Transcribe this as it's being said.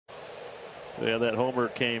Yeah, that homer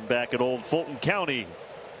came back at old Fulton County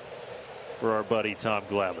for our buddy Tom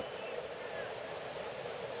Glavine.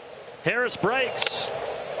 Harris breaks.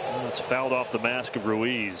 Oh, it's fouled off the mask of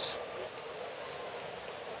Ruiz.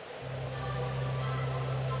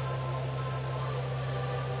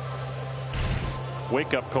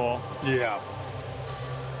 Wake up call. Yeah.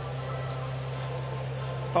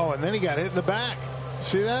 Oh, and then he got hit in the back.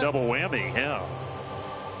 See that? Double whammy, yeah.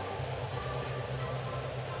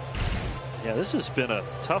 Yeah, this has been a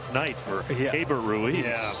tough night for Keibert Ruiz.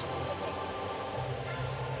 Yeah.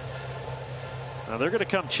 Now they're going to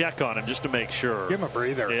come check on him just to make sure. Give him a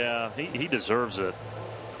breather. Yeah, he deserves it.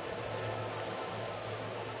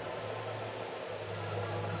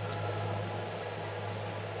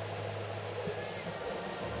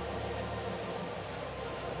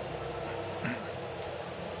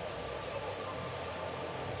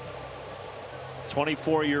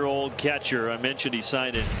 .24-year-old catcher. I mentioned he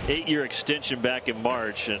signed an 8-year extension back in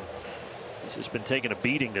March, and he's just been taking a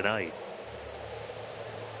beating tonight.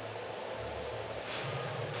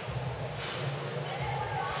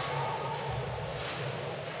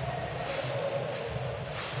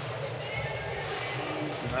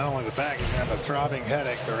 Not only the back, he's going to have a throbbing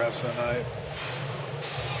headache the rest of the night.